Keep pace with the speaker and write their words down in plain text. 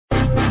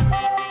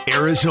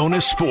Arizona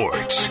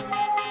sports,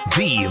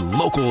 the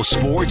local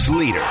sports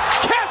leader.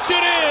 Catch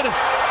it in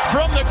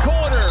from the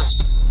corner.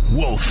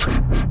 Wolf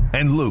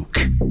and Luke.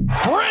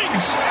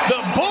 Brings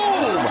the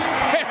boom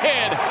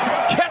and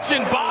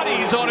catching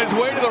bodies on his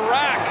way to the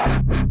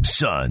rack.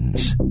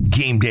 Suns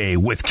Gameday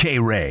with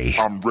K-Ray.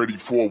 I'm ready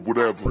for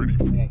whatever.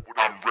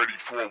 I'm ready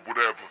for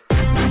whatever.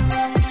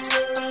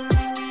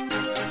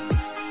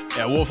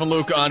 Yeah, Wolf and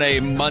Luke on a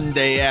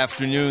Monday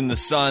afternoon. The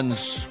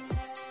Suns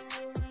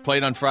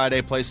played on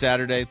Friday, play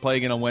Saturday, play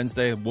again on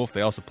Wednesday. Wolf,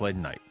 they also played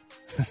tonight.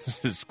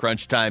 This is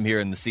crunch time here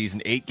in the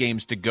season. 8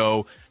 games to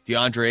go.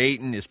 Deandre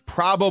Ayton is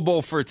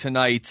probable for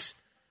tonight,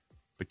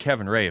 but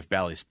Kevin Ray of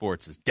Bally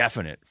Sports is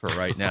definite for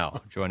right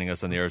now, joining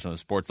us on the Arizona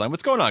Sports Line.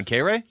 What's going on,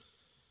 K-Ray?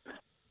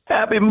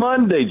 Happy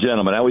Monday,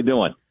 gentlemen. How we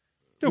doing?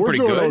 We're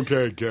doing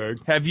okay,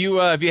 Keg. Have you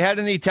had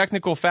any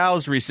technical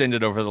fouls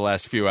rescinded over the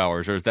last few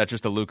hours, or is that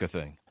just a Luka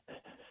thing?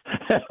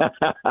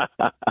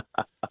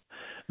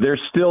 They're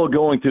still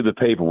going through the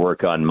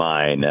paperwork on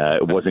mine.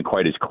 It wasn't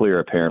quite as clear,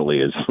 apparently,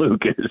 as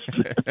Lucas.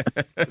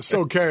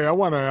 So, Kay, I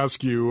want to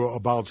ask you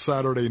about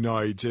Saturday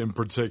night in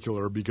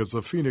particular, because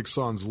the Phoenix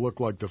Suns look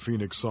like the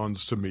Phoenix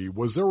Suns to me.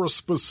 Was there a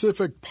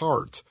specific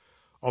part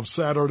of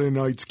Saturday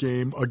night's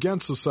game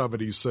against the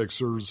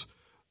 76ers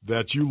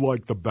that you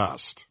liked the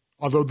best,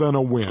 other than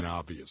a win,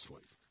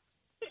 obviously?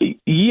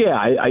 Yeah,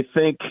 I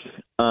think,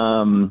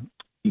 in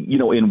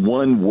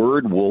one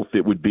word, Wolf,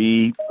 it would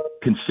be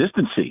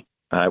consistency.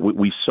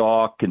 We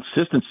saw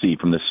consistency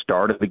from the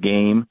start of the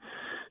game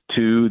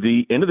to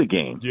the end of the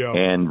game. Yeah.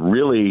 And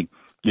really,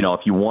 if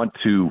you want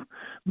to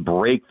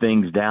break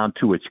things down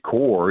to its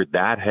core,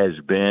 that has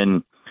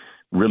been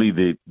really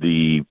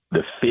the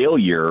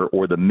failure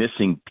or the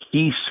missing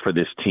piece for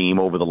this team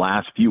over the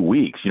last few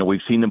weeks.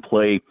 We've seen them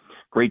play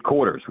great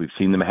quarters. We've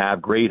seen them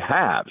have great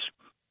halves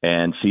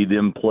and see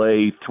them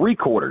play 3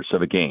 quarters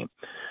of a game,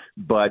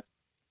 but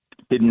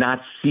did not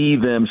see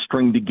them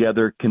string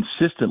together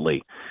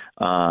consistently.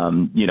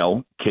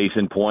 Case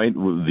in point,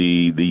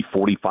 the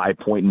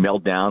 45-point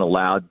meltdown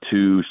allowed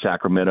to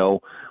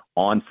Sacramento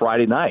on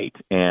Friday night.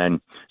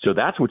 And so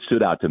that's what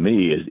stood out to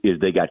me is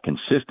they got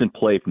consistent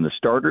play from the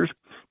starters,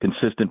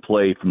 consistent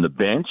play from the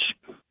bench.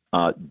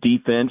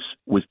 Defense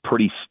was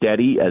pretty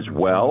steady as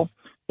well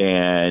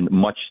and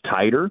much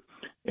tighter.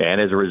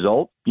 And as a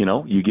result,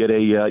 you get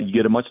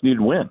a much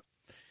needed win.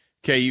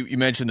 Okay, you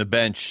mentioned the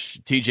bench.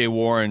 T.J.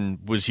 Warren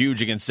was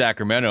huge against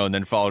Sacramento and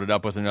then followed it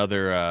up with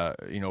another,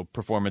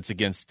 performance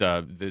against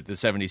the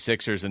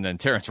 76ers. And then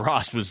Terrence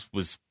Ross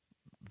was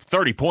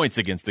 30 points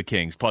against the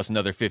Kings, plus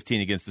another 15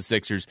 against the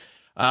Sixers.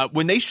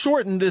 When they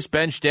shortened this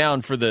bench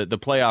down for the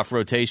playoff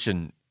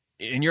rotation,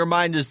 in your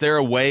mind, is there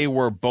a way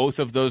where both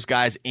of those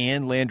guys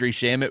and Landry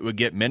Shamet would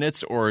get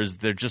minutes, or is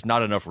there just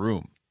not enough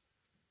room?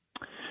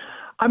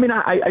 I mean,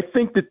 I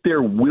think that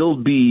there will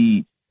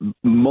be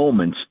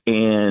moments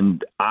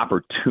and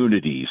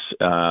opportunities,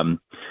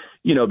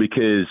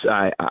 because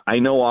I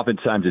know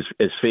oftentimes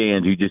as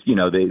fans, you just,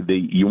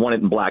 you want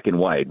it in black and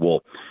white.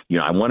 Well,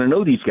 I want to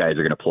know these guys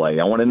are going to play.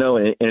 I want to know.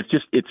 And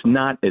it's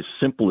not as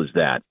simple as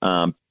that.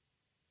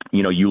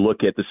 You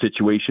look at the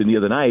situation the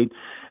other night,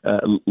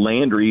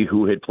 Landry,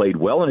 who had played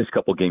well in his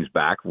couple games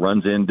back,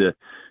 runs into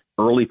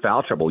early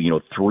foul trouble,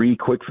 3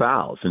 quick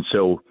fouls. And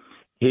so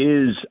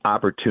his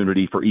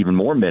opportunity for even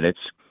more minutes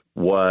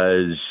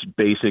was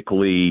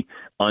basically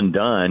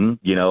undone,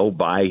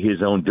 by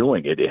his own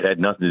doing. It had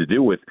nothing to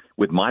do with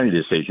my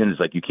decision. It's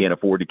like you can't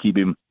afford to keep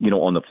him,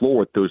 on the floor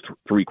with those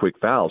 3 quick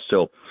fouls.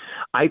 So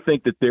I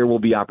think that there will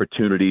be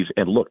opportunities.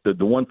 And look, the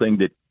one thing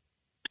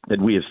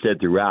that we have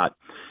said throughout,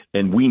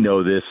 and we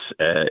know this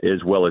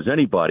as well as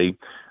anybody,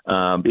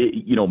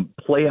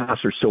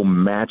 playoffs are so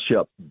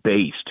matchup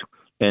based,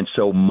 and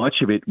so much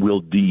of it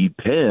will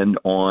depend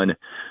on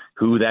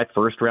who that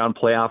first-round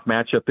playoff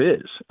matchup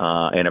is,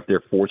 and if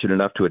they're fortunate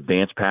enough to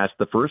advance past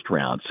the first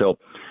round. So,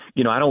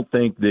 I don't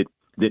think that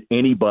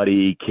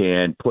anybody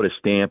can put a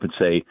stamp and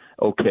say,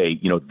 okay,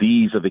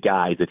 these are the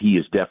guys that he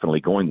is definitely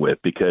going with,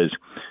 because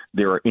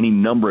there are any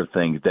number of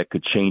things that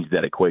could change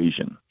that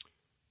equation.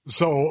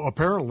 So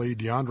apparently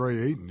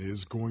DeAndre Ayton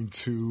is going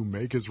to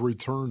make his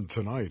return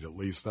tonight. At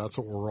least that's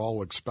what we're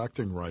all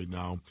expecting right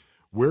now.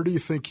 Where do you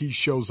think he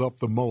shows up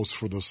the most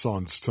for the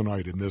Suns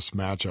tonight in this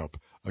matchup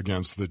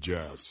against the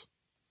Jazz?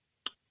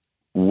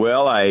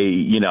 Well,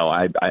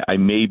 I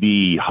may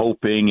be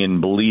hoping and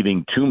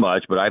believing too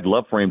much, but I'd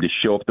love for him to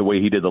show up the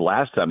way he did the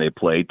last time they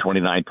played,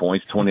 29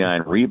 points,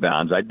 29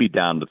 rebounds. I'd be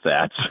down with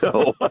that.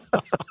 So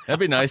that'd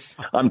be nice.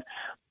 I'm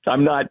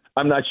not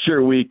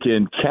sure we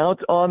can count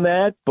on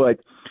that,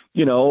 but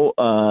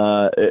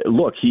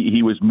look,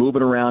 he was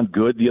moving around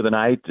good the other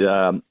night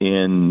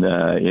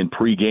in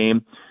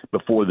pregame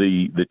before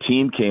the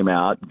team came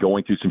out,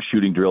 going through some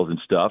shooting drills and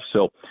stuff.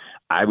 So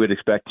I would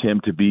expect him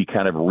to be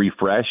kind of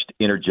refreshed,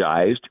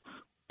 energized,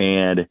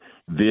 and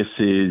this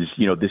is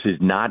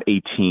not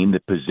a team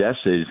that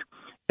possesses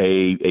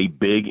a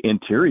big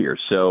interior.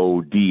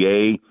 So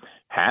DA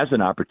has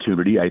an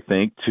opportunity, I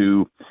think,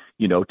 to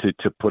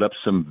put up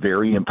some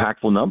very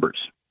impactful numbers.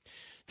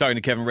 Talking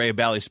to Kevin Ray of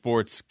Bally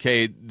Sports,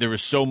 Kay, there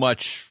was so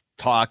much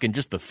talk and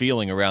just the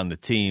feeling around the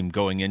team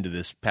going into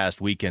this past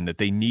weekend that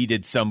they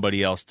needed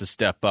somebody else to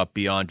step up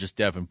beyond just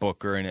Devin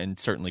Booker and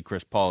certainly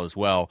Chris Paul as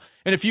well.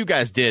 And a few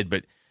guys did,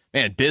 but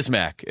man,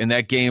 Bismack in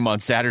that game on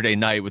Saturday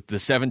night with the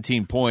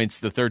 17 points,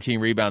 the 13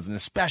 rebounds, and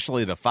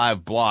especially the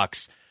 5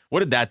 blocks, what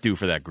did that do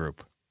for that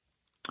group?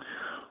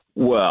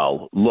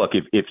 Well, look,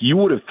 if you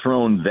would have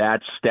thrown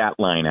that stat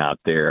line out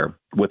there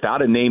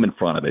without a name in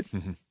front of it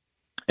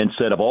and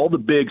said of all the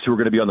bigs who were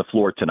going to be on the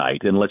floor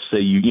tonight, and let's say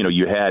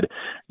you had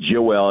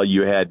Joel,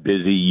 you had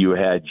Busy, you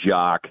had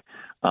Jock,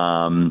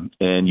 and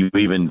you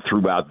even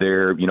threw out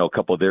there, a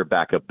couple of their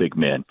backup big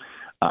men.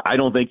 I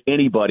don't think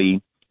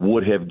anybody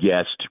would have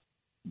guessed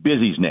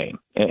Busy's name,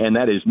 and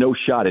that is no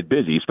shot at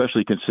Busy,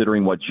 especially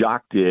considering what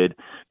Jock did,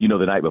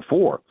 the night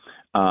before.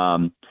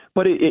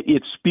 But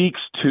it speaks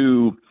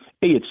to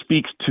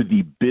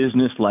the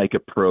business-like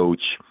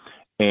approach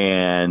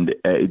and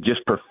just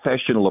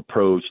professional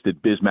approach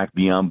that Bismack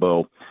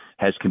Biyombo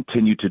has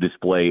continued to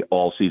display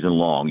all season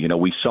long.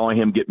 We saw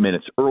him get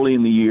minutes early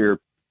in the year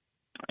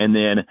and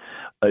then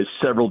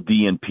several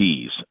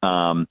DNPs,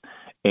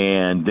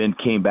 and then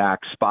came back,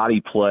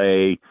 spotty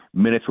play,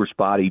 minutes were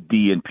spotty,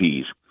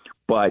 DNPs.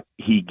 But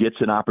he gets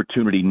an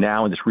opportunity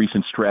now in this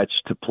recent stretch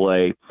to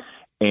play,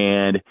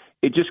 and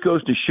it just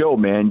goes to show,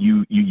 man,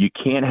 you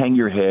can't hang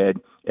your head.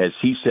 As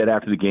he said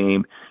after the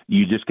game,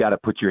 you just got to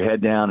put your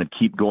head down and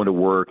keep going to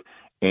work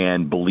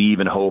and believe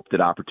and hope that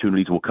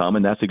opportunities will come,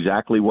 and that's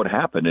exactly what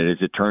happened. And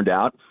as it turned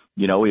out,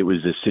 it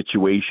was a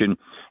situation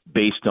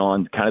based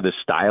on kind of the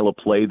style of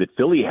play that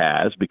Philly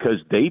has,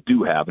 because they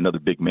do have another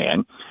big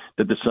man,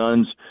 that the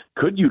Suns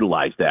could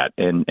utilize that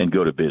and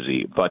go to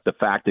Busy. But the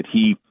fact that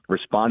he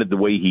responded the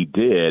way he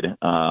did,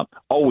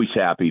 always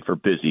happy for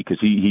Busy, because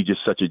he's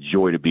just such a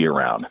joy to be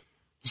around.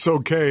 So,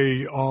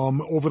 Kay,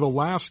 over the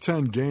last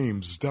 10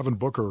 games, Devin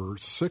Booker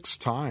 6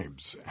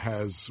 times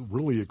has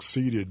really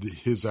exceeded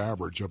his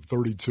average of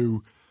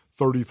 32,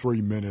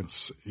 33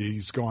 minutes.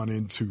 He's gone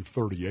into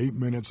 38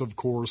 minutes, of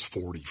course,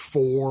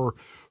 44,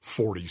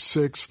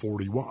 46,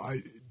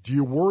 41. Do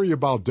you worry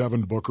about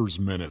Devin Booker's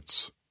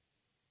minutes?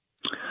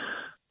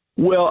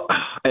 Well,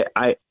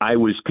 I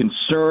was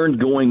concerned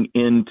going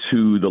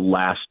into the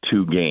last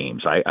 2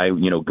 games.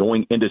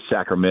 Going into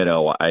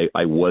Sacramento,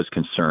 I was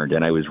concerned,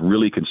 and I was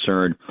really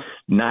concerned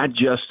not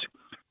just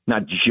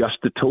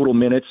the total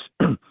minutes,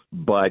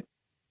 but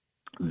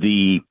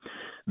the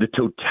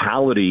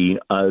totality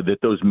that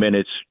those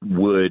minutes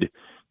would,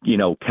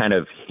 kind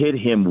of hit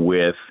him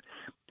with,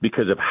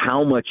 because of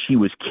how much he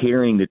was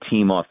carrying the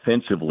team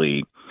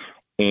offensively,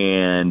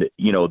 and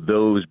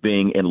those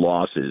being in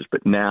losses.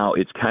 But now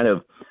it's kind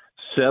of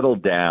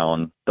settled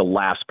down the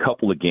last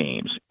couple of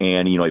games,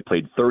 and he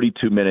played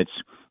 32 minutes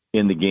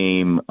in the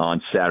game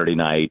on Saturday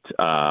night,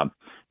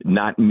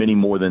 not many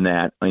more than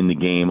that in the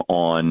game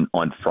on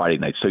Friday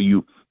night. So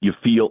you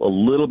feel a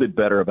little bit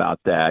better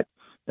about that.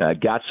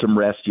 Got some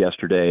rest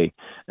yesterday.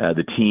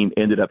 The team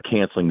ended up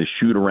canceling the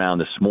shoot around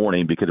this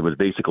morning because it was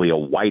basically a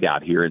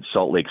whiteout here in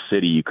Salt Lake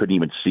City. You couldn't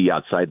even see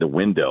outside the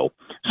window.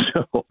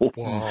 So,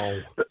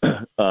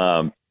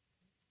 wow.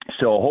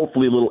 So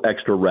hopefully a little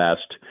extra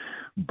rest.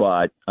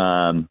 But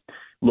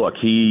look,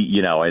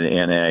 he,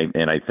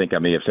 and I think I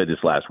may have said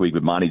this last week,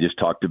 but Monty just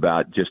talked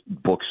about just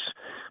Book's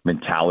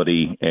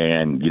mentality,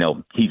 and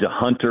he's a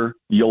hunter.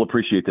 You'll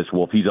appreciate this,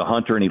 Wolf. He's a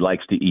hunter, and he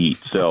likes to eat.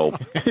 So,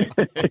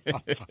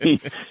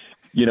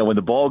 when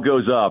the ball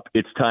goes up,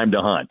 it's time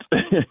to hunt.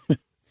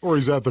 Or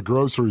he's at the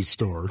grocery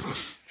store.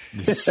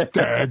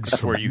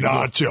 Stags where you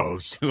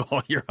nachos. Do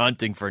all your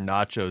hunting for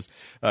nachos.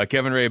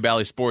 Kevin Ray of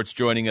Bally Sports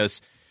joining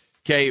us.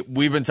 Kay,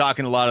 we've been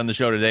talking a lot on the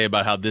show today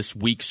about how this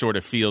week sort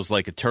of feels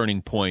like a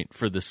turning point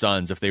for the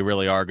Suns if they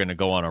really are going to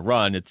go on a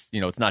run. It's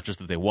it's not just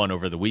that they won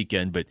over the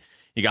weekend, but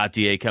you got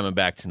DA coming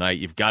back tonight.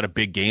 You've got a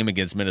big game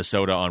against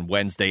Minnesota on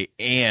Wednesday,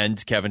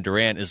 and Kevin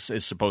Durant is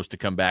supposed to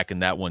come back in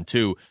that one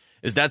too.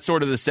 Is that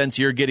sort of the sense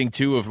you're getting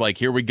too, of like,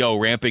 here we go,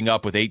 ramping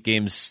up with 8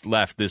 games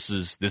left? This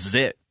is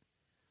it.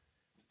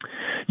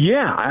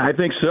 Yeah, I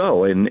think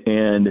so. And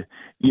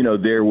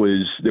there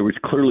was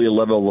clearly a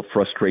level of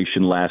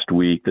frustration last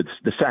week. That's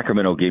the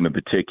Sacramento game in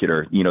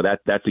particular.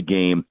 That's a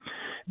game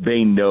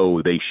they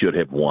know they should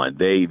have won.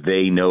 They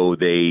know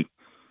they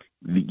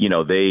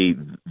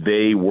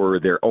were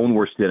their own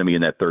worst enemy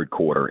in that third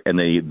quarter, and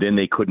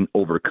they couldn't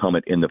overcome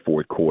it in the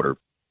fourth quarter.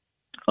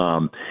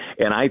 And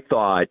I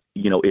thought,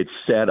 it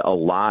said a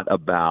lot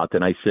about,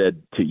 and I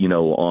said to,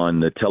 on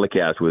the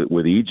telecast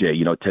with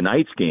EJ,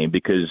 tonight's game,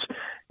 because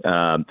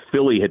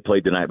Philly had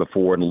played the night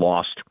before and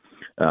lost,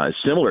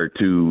 similar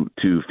to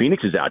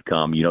Phoenix's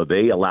outcome.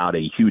 They allowed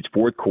a huge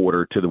fourth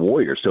quarter to the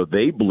Warriors, so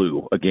they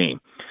blew a game.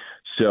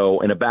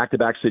 So in a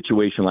back-to-back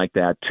situation like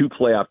that, 2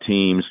 playoff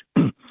teams,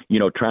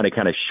 trying to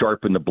kind of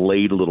sharpen the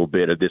blade a little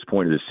bit at this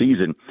point of the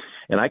season.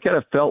 And I kind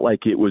of felt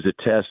like it was a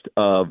test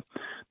of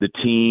the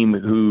team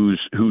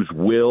whose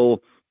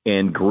will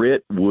and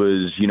grit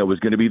was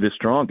going to be the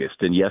strongest.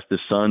 And yes, the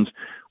Suns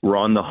were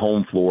on the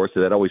home floor,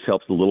 so that always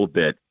helps a little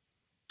bit.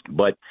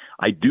 But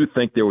I do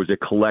think there was a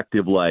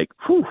collective like,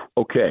 whew,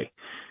 okay,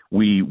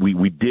 we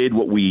did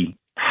what we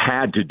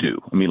had to do.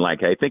 I mean,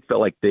 like I think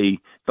felt like they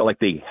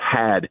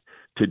had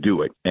to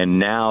do it. And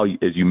now,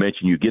 as you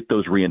mentioned, you get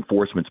those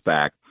reinforcements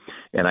back.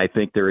 And I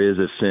think there is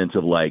a sense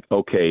of like,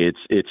 okay,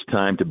 it's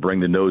time to bring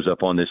the nose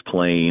up on this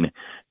plane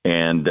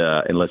and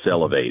let's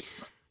elevate.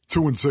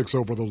 2-6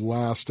 over the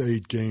last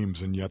 8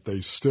 games, and yet they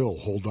still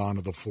hold on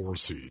to the 4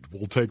 seed.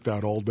 We'll take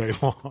that all day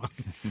long.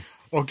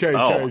 Okay,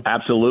 oh, Kay.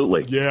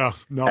 Absolutely. Yeah,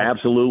 no,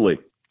 absolutely.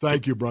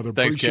 Thank you, brother.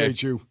 Thanks, Appreciate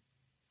Kay. you.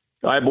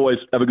 All right, boys.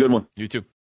 Have a good one. You too.